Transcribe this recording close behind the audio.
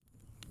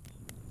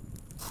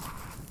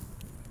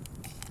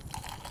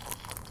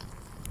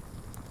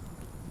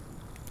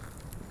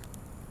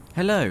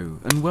Hello,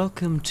 and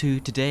welcome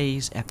to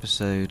today's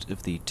episode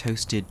of the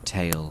Toasted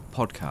Tale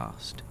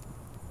podcast.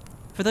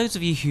 For those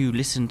of you who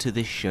listen to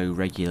this show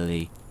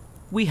regularly,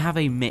 we have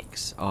a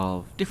mix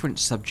of different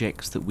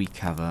subjects that we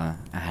cover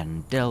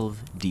and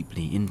delve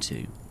deeply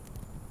into.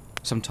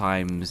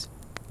 Sometimes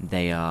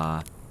they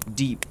are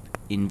deep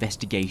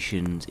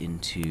investigations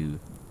into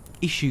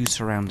issues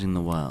surrounding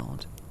the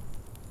world.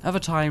 Other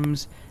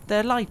times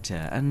they're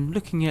lighter and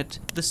looking at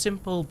the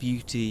simple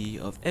beauty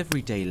of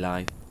everyday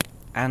life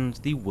and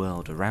the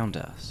world around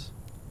us.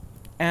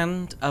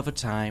 And other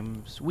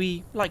times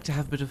we like to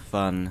have a bit of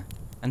fun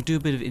and do a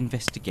bit of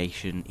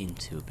investigation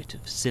into a bit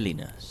of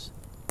silliness.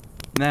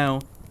 Now,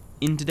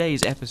 in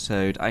today's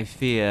episode, I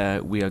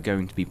fear we are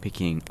going to be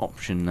picking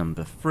option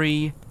number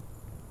 3,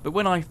 but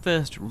when I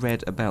first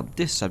read about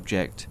this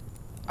subject,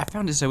 I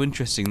found it so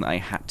interesting that I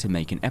had to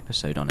make an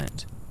episode on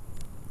it.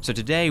 So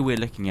today we're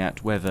looking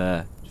at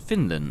whether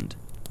Finland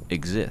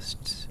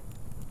exists.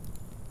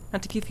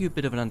 And to give you a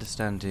bit of an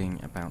understanding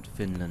about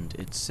Finland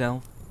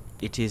itself,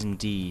 it is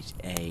indeed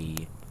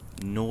a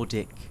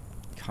Nordic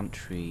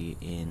country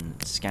in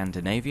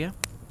Scandinavia.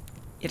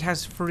 It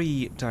has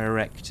 3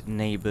 direct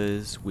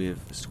neighbours,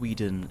 with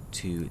Sweden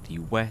to the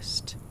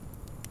west,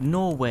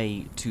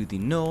 Norway to the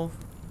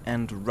north,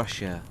 and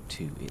Russia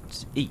to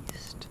its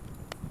east.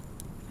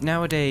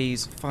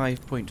 Nowadays,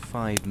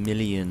 5.5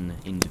 million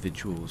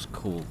individuals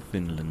call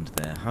Finland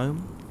their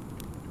home,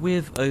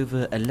 with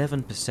over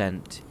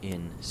 11%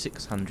 in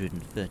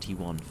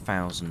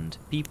 631,000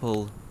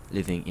 people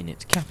living in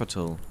its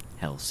capital,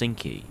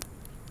 Helsinki.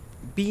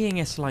 Being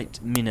a slight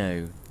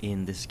minnow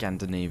in the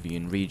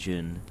Scandinavian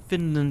region,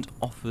 Finland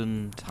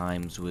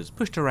oftentimes was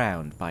pushed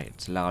around by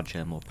its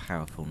larger, more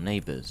powerful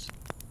neighbours.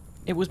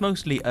 It was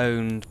mostly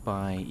owned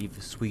by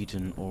either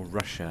Sweden or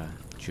Russia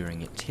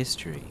during its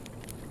history.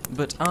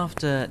 But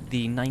after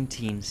the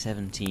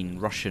 1917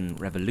 Russian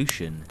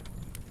Revolution,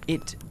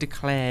 it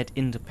declared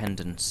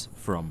independence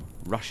from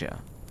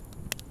Russia.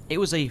 It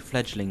was a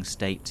fledgling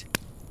state,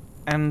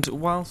 and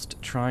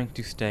whilst trying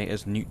to stay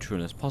as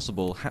neutral as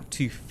possible, had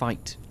to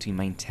fight to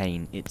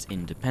maintain its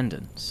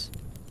independence.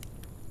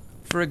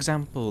 For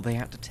example, they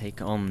had to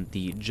take on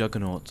the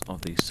juggernaut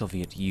of the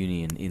Soviet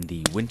Union in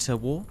the Winter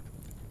War,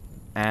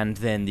 and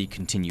then the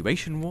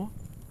Continuation War,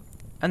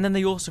 and then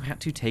they also had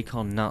to take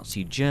on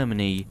Nazi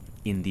Germany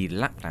in the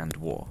Lapland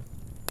War.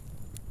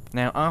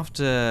 Now,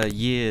 after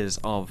years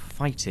of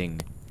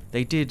fighting,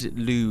 they did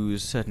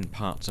lose certain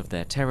parts of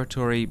their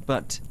territory,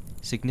 but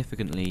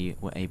significantly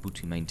were able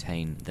to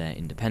maintain their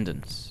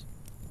independence.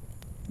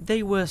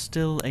 They were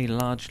still a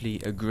largely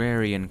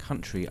agrarian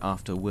country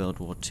after World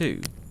War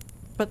II,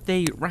 but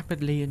they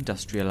rapidly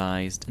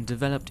industrialized and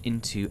developed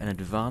into an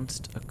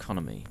advanced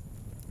economy,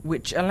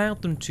 which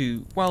allowed them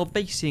to, while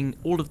basing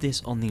all of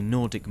this on the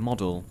Nordic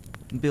model,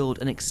 build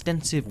an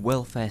extensive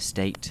welfare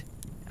state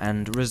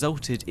and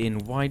resulted in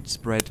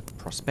widespread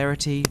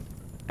prosperity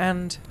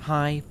and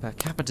high per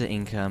capita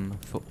income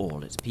for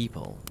all its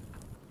people.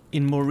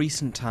 In more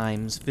recent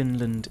times,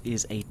 Finland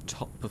is a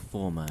top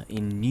performer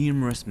in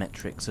numerous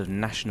metrics of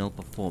national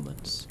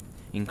performance,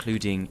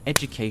 including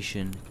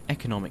education,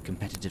 economic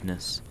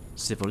competitiveness,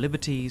 civil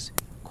liberties,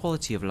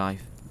 quality of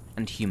life,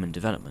 and human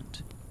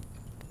development.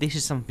 This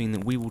is something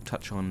that we will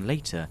touch on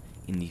later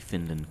in the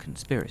Finland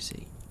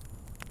Conspiracy.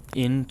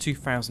 In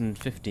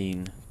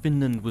 2015,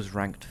 Finland was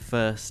ranked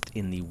first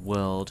in the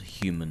World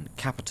Human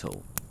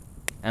Capital,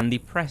 and the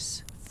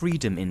Press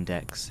Freedom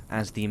Index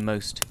as the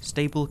most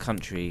stable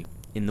country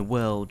in the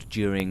world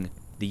during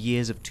the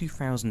years of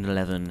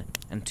 2011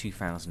 and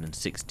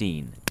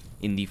 2016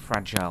 in the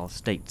Fragile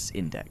States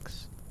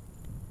Index,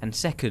 and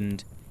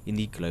second in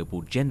the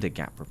Global Gender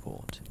Gap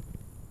Report.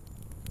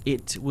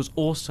 It was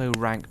also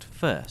ranked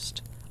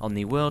first on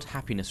the World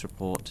Happiness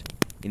Report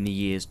in the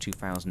years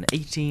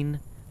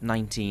 2018,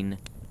 19,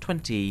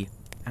 20,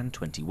 and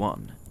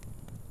 21.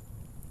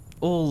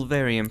 All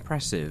very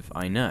impressive,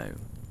 I know.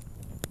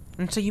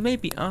 And so you may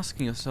be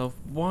asking yourself,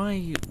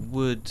 why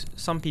would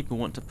some people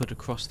want to put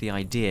across the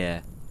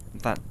idea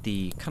that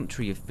the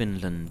country of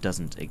Finland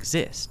doesn't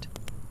exist?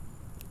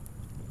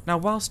 Now,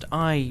 whilst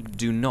I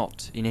do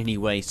not in any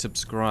way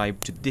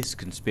subscribe to this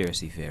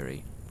conspiracy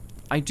theory,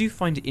 I do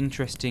find it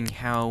interesting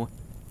how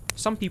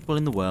some people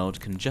in the world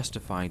can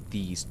justify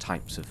these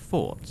types of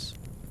thoughts,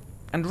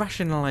 and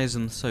rationalize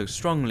them so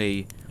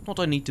strongly, not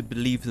only to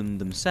believe them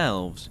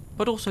themselves,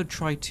 but also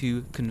try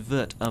to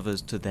convert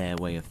others to their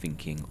way of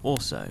thinking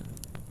also.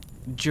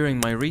 During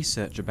my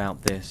research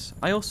about this,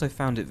 I also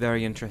found it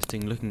very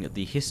interesting looking at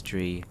the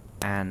history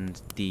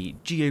and the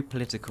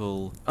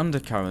geopolitical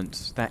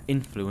undercurrents that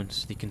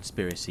influence the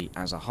conspiracy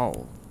as a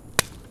whole.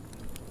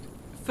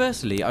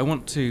 Firstly, I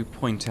want to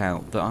point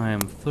out that I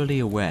am fully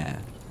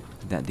aware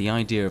that the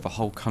idea of a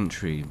whole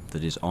country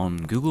that is on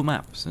Google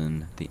Maps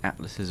and the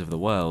atlases of the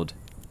world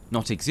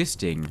not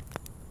existing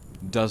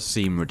does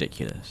seem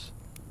ridiculous.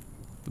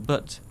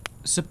 But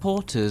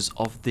supporters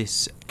of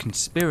this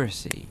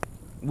conspiracy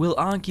will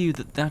argue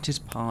that that is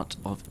part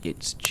of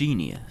its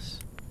genius.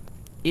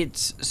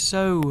 It's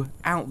so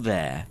out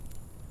there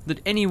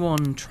that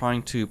anyone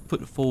trying to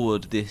put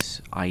forward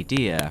this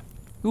idea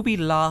will be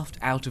laughed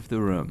out of the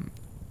room,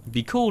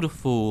 be called a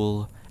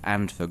fool,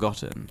 and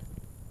forgotten.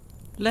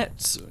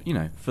 Let's,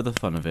 for the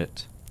fun of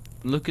it,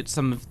 look at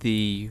some of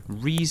the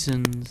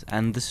reasons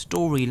and the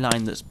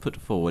storyline that's put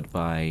forward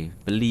by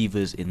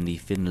believers in the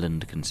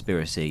Finland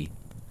conspiracy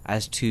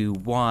as to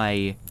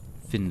why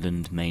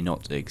Finland may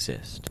not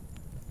exist.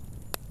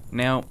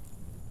 Now,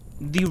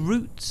 the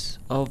roots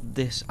of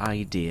this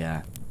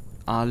idea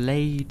are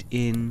laid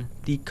in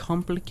the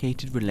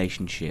complicated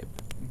relationship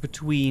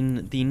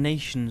between the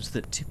nations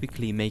that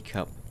typically make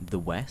up the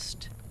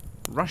West,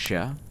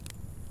 Russia,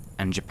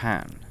 and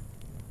Japan.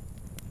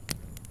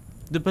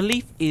 The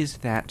belief is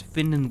that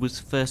Finland was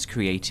first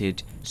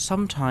created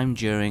sometime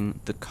during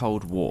the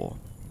Cold War,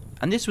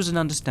 and this was an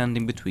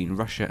understanding between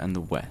Russia and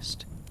the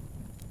West.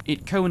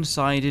 It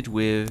coincided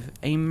with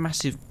a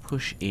massive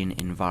push in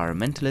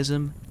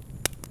environmentalism,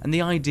 and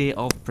the idea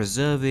of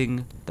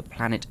preserving the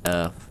planet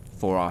Earth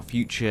for our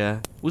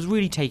future was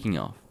really taking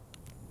off.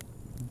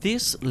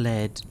 This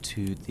led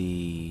to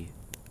the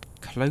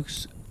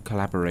close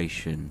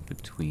collaboration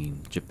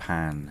between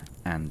Japan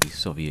and the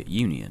Soviet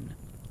Union.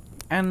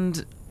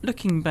 And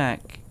looking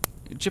back,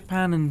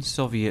 Japan and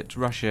Soviet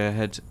Russia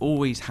had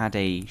always had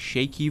a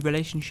shaky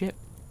relationship,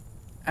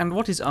 and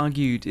what is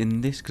argued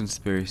in this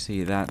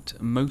conspiracy that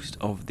most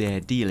of their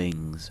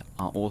dealings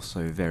are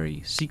also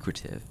very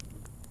secretive.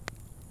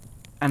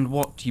 And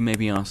what, you may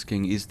be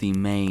asking, is the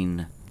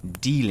main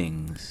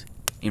dealings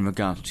in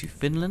regard to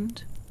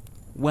Finland?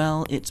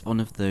 Well, it's one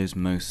of those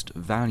most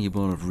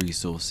valuable of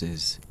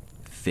resources,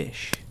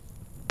 fish.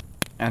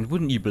 And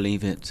wouldn't you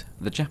believe it,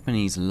 the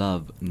Japanese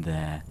love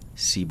their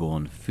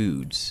seaborne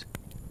foods.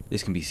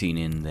 This can be seen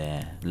in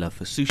their love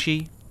for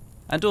sushi,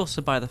 and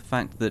also by the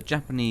fact that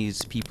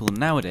Japanese people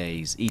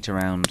nowadays eat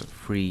around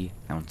 3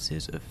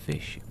 ounces of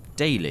fish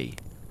daily.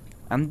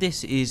 And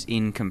this is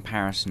in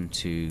comparison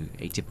to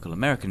a typical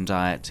American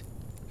diet,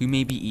 who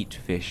maybe eat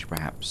fish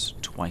perhaps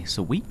twice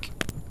a week.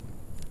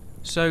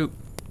 So,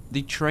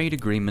 the trade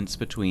agreements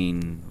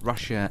between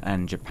Russia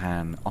and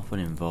Japan often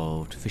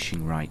involved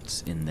fishing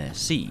rights in their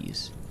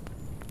seas.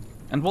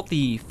 And what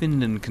the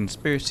Finland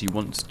conspiracy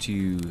wants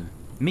to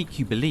make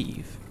you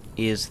believe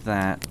is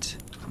that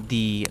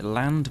the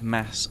land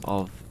mass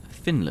of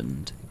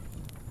Finland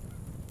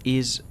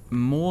is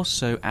more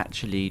so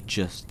actually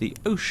just the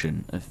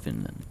ocean of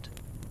Finland,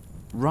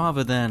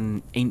 rather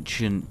than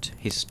ancient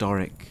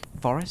historic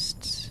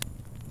forests.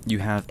 You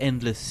have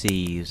endless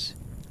seas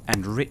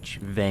and rich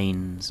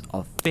veins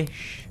of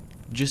fish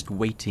just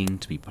waiting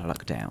to be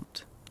plucked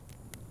out.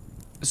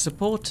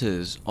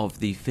 Supporters of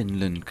the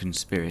Finland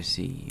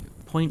conspiracy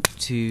point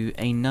to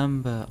a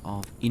number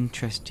of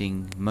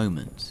interesting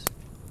moments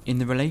in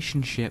the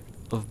relationship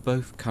of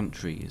both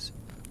countries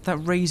that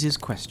raises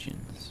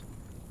questions.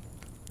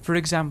 For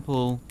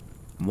example,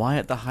 why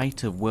at the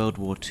height of World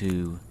War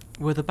II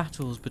were the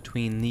battles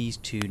between these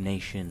two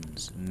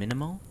nations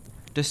minimal,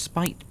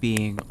 despite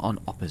being on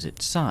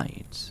opposite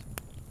sides?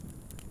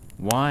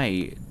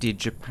 Why did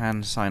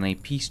Japan sign a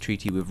peace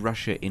treaty with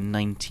Russia in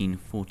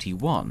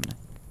 1941,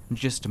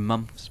 just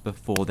months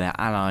before their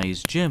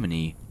allies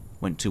Germany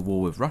went to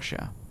war with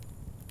Russia?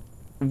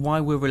 Why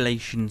were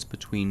relations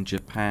between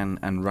Japan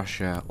and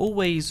Russia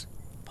always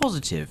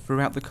positive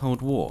throughout the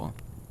Cold War,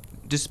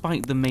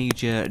 despite the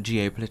major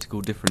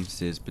geopolitical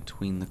differences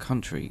between the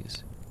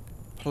countries,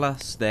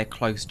 plus their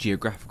close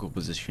geographical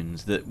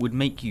positions that would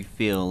make you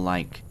feel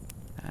like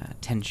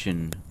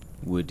tension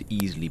would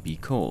easily be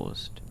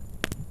caused?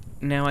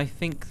 Now, I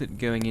think that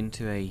going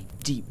into a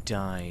deep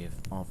dive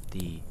of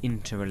the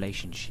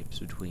interrelationships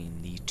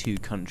between the two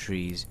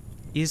countries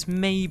is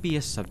maybe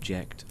a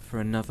subject for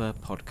another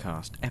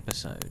podcast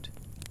episode,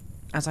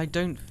 as I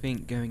don't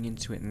think going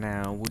into it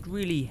now would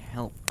really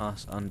help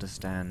us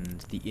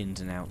understand the ins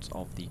and outs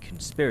of the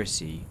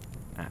conspiracy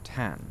at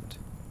hand.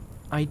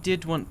 I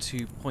did want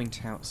to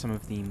point out some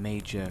of the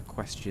major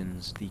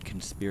questions the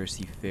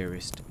conspiracy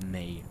theorist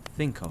may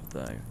think of,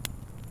 though,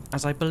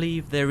 as I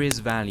believe there is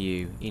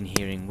value in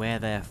hearing where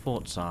their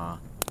thoughts are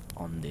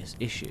on this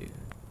issue.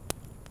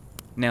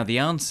 Now, the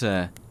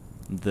answer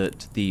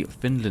that the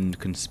Finland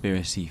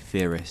conspiracy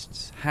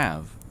theorists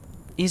have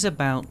is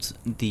about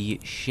the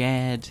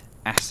shared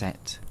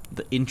asset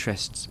that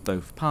interests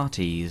both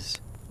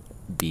parties,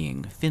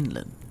 being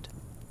Finland.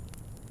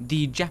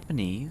 The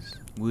Japanese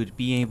would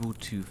be able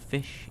to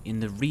fish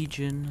in the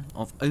region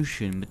of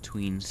ocean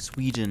between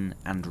Sweden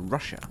and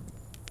Russia,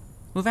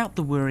 without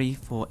the worry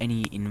for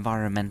any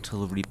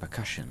environmental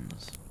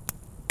repercussions.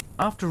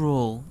 After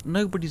all,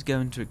 nobody's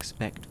going to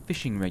expect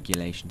fishing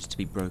regulations to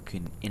be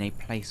broken in a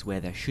place where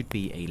there should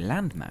be a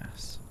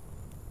landmass.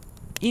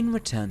 In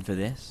return for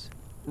this,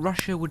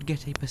 Russia would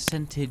get a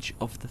percentage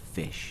of the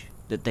fish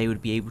that they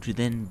would be able to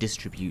then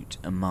distribute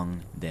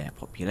among their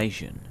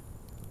population.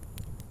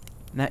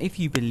 Now, if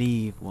you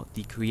believe what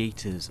the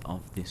creators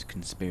of this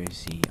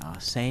conspiracy are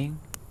saying,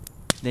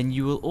 then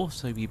you will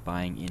also be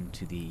buying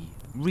into the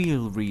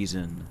real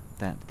reason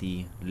that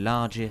the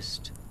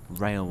largest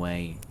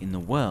railway in the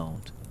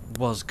world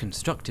was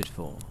constructed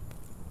for.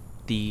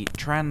 the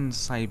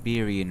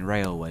Trans-Siberian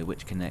Railway,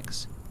 which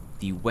connects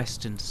the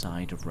western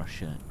side of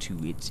Russia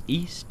to its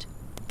east,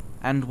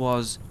 and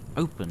was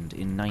opened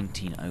in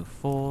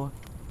 1904,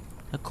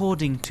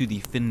 according to the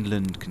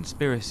Finland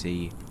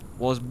conspiracy,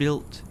 was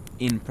built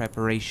in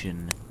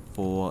preparation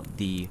for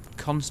the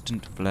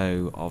constant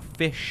flow of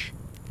fish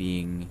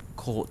being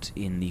caught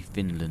in the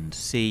Finland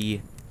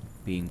Sea,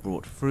 being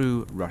brought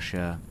through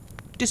Russia,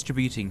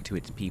 distributing to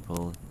its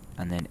people,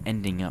 and then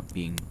ending up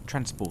being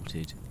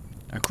transported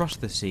across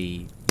the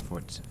sea for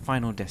its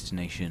final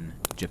destination,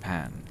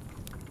 Japan.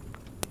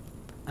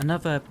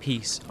 Another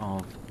piece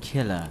of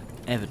killer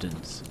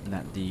evidence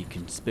that the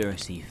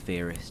conspiracy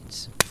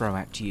theorists throw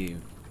at you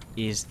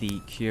is the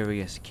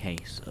curious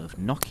case of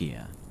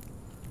Nokia,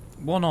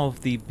 one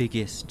of the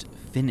biggest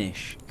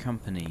Finnish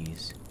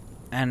companies,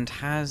 and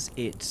has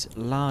its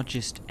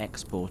largest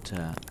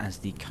exporter as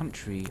the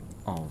country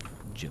of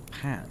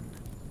Japan.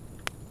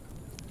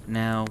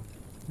 Now,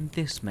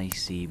 this may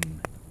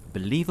seem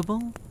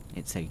believable.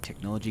 It's a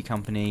technology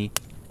company,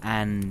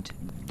 and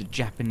the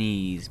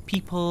Japanese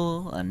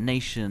people and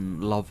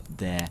nation love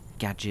their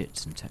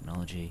gadgets and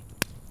technology.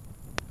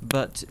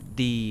 But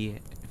the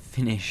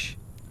Finnish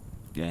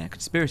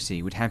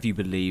conspiracy would have you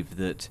believe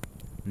that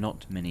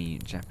not many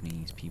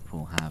Japanese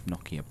people have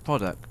Nokia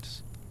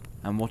products,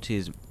 and what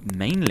is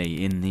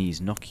mainly in these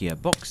Nokia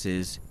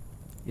boxes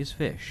is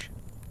fish.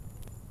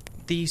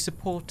 The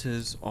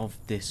supporters of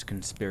this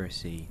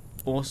conspiracy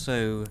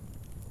also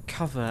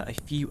cover a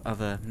few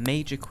other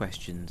major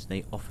questions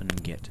they often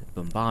get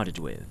bombarded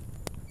with.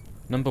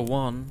 Number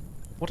one,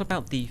 what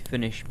about the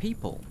Finnish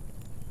people,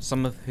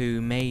 some of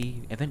who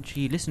may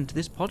eventually listen to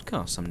this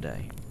podcast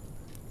someday?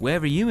 Where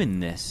are you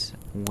in this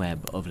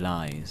web of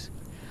lies?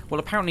 Well,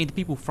 apparently the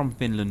people from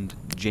Finland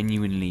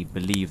genuinely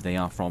believe they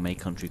are from a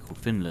country called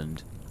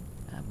Finland,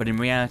 but in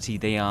reality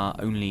they are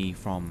only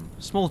from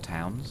small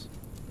towns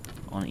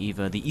on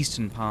either the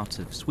eastern part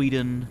of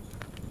Sweden,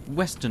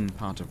 western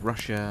part of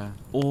Russia,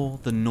 or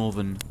the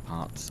northern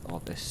parts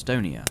of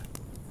Estonia.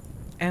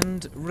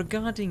 And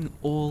regarding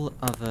all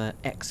other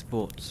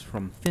exports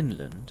from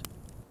Finland,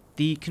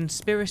 the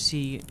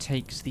conspiracy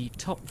takes the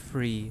top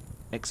 3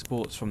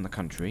 exports from the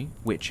country,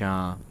 which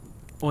are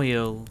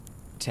oil,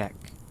 tech,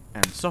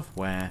 and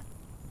software,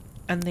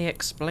 and they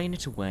explain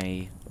it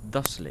away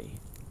thusly.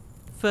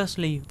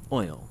 Firstly,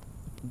 oil.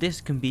 This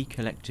can be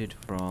collected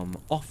from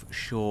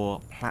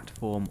offshore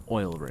platform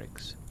oil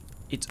rigs.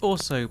 It's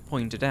also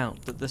pointed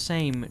out that the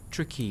same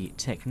tricky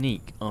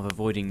technique of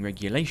avoiding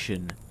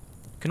regulation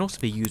can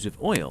also be used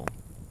with oil.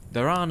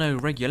 There are no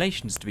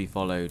regulations to be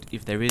followed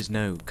if there is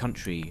no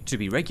country to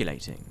be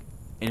regulating.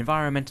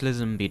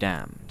 Environmentalism be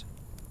damned.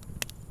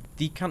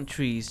 The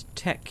country's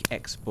tech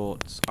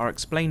exports are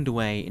explained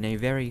away in a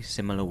very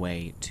similar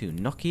way to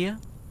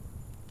Nokia,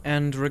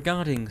 and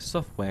regarding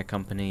software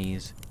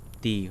companies,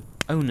 the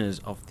owners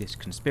of this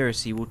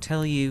conspiracy will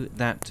tell you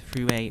that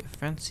through a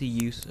fancy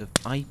use of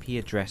IP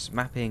address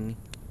mapping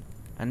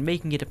and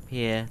making it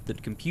appear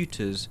that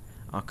computers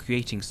are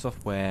creating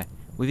software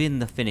within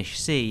the Finnish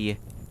Sea,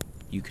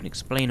 you can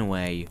explain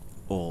away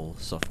all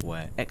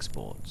software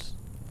exports.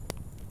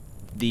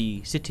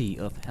 The city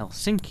of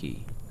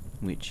Helsinki,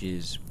 which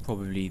is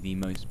probably the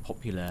most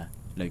popular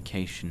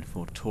location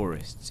for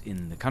tourists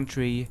in the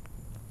country,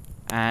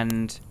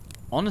 and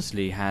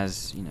honestly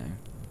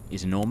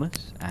is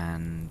enormous,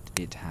 and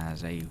it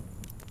has a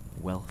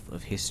wealth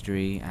of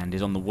history and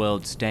is on the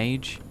world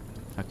stage,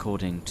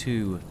 according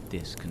to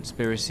this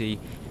conspiracy,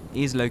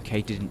 is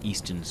located in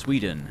eastern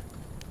Sweden.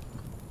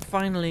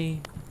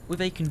 Finally,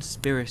 with a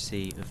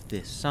conspiracy of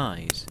this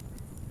size,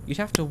 you'd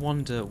have to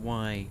wonder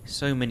why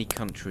so many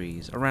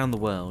countries around the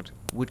world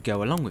would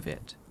go along with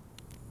it,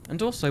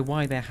 and also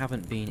why there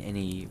haven't been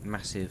any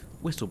massive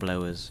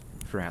whistleblowers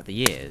throughout the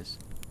years.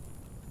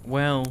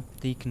 Well,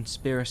 the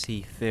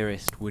conspiracy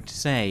theorist would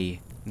say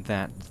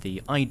that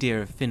the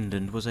idea of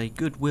Finland was a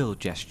goodwill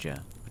gesture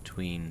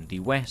between the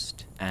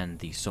West and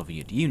the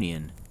Soviet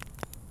Union,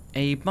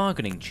 a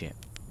bargaining chip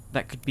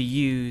that could be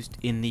used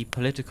in the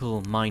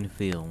political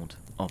minefield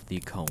of the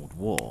Cold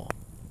War.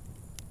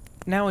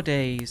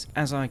 Nowadays,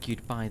 as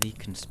argued by the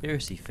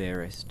conspiracy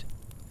theorist,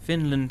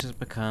 Finland has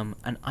become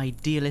an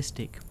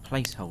idealistic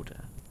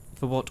placeholder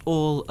for what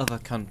all other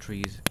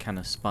countries can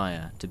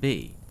aspire to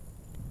be.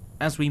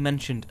 As we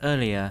mentioned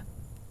earlier,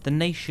 the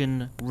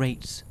nation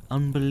rates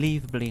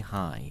unbelievably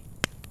high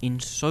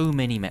in so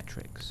many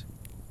metrics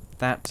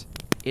that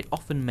it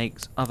often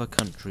makes other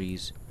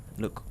countries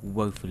look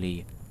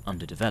woefully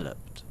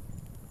underdeveloped.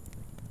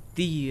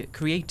 The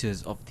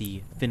creators of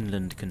the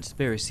Finland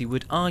conspiracy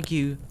would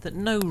argue that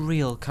no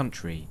real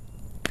country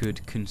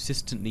could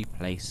consistently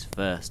place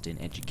first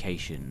in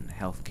education,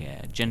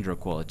 healthcare, gender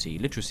equality,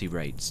 literacy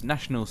rates,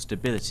 national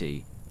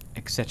stability,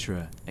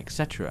 etc.,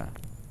 etc.,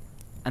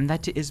 and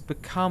that it has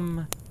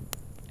become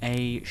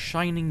a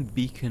shining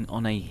beacon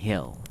on a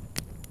hill.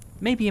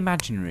 Maybe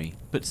imaginary,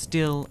 but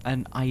still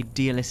an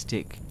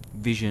idealistic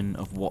vision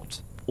of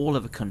what all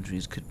other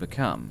countries could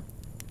become.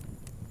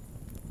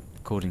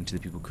 According to the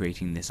people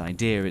creating this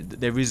idea,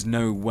 there is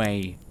no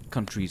way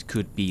countries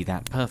could be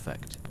that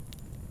perfect.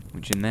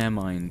 which in their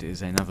mind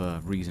is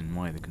another reason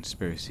why the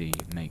conspiracy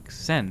makes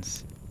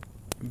sense.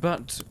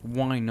 But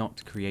why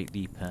not create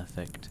the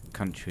perfect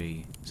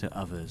country so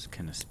others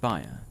can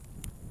aspire?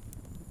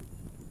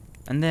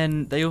 And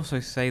then they also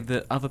say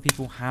that other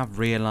people have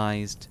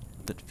realised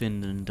that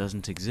Finland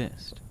doesn't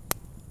exist,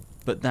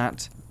 but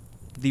that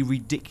the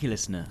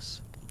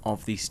ridiculousness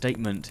of the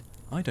statement,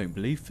 "I don't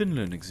believe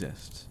Finland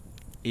exists,"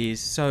 is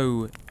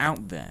so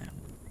out there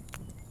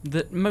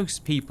that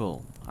most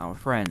people, our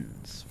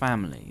friends,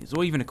 families,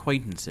 or even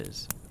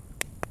acquaintances,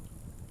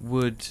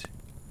 would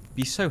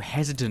be so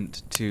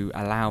hesitant to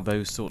allow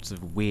those sorts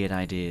of weird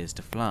ideas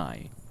to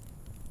fly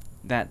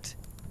that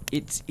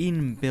it's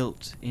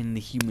inbuilt in the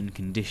human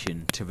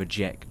condition to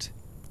reject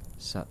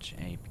such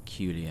a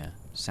peculiar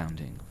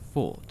sounding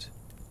thought.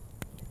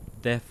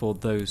 Therefore,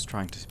 those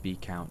trying to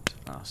speak out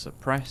are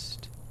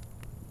suppressed,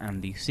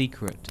 and the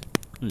secret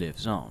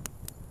lives on.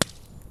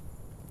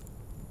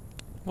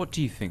 What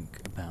do you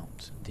think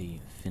about the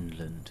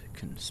Finland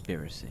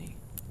conspiracy?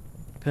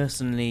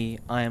 Personally,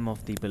 I am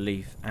of the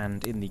belief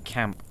and in the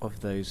camp of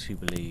those who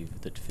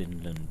believe that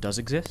Finland does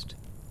exist,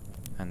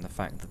 and the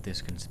fact that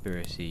this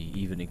conspiracy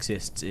even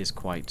exists is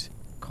quite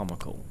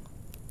comical.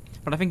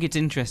 But I think it's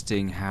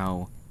interesting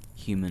how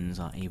humans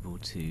are able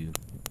to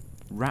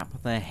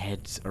wrap their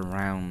heads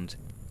around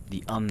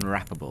the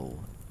unwrappable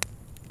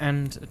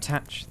and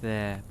attach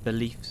their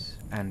beliefs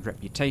and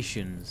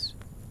reputations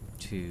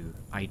to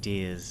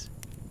ideas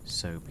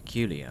so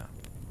peculiar.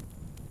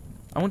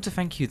 I want to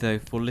thank you though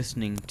for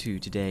listening to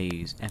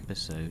today's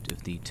episode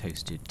of the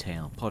Toasted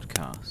Tale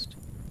podcast.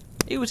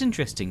 It was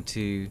interesting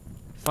to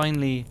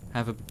finally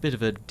have a bit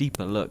of a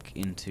deeper look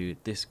into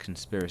this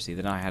conspiracy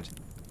that I had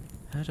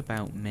heard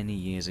about many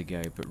years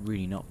ago but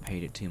really not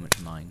paid it too much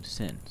mind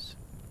since.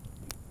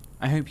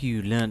 I hope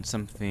you learned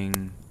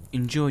something,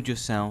 enjoyed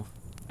yourself,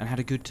 and had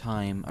a good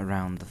time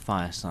around the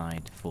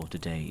fireside for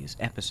today's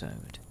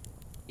episode.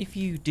 If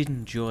you did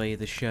enjoy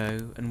the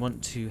show and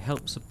want to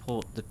help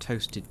support the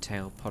Toasted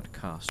Tale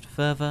podcast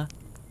further,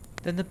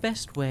 then the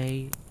best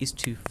way is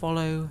to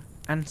follow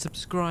and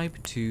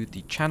subscribe to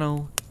the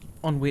channel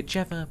on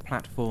whichever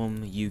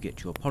platform you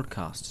get your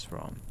podcasts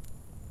from.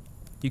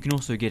 You can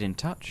also get in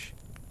touch.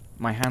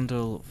 My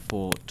handle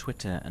for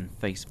Twitter and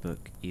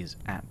Facebook is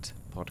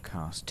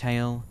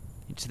 @podcasttale.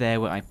 It's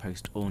there where I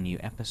post all new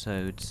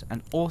episodes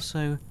and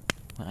also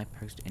where I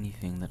post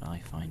anything that I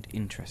find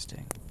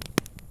interesting.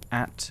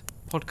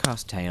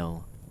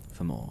 @podcasttale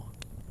for more.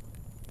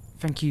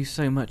 Thank you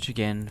so much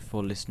again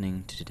for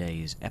listening to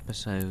today's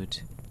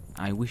episode.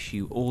 I wish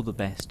you all the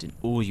best in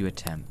all you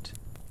attempt.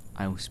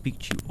 I will speak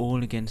to you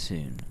all again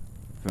soon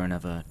for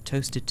another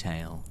Toasted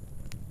Tale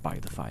by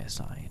the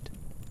Fireside.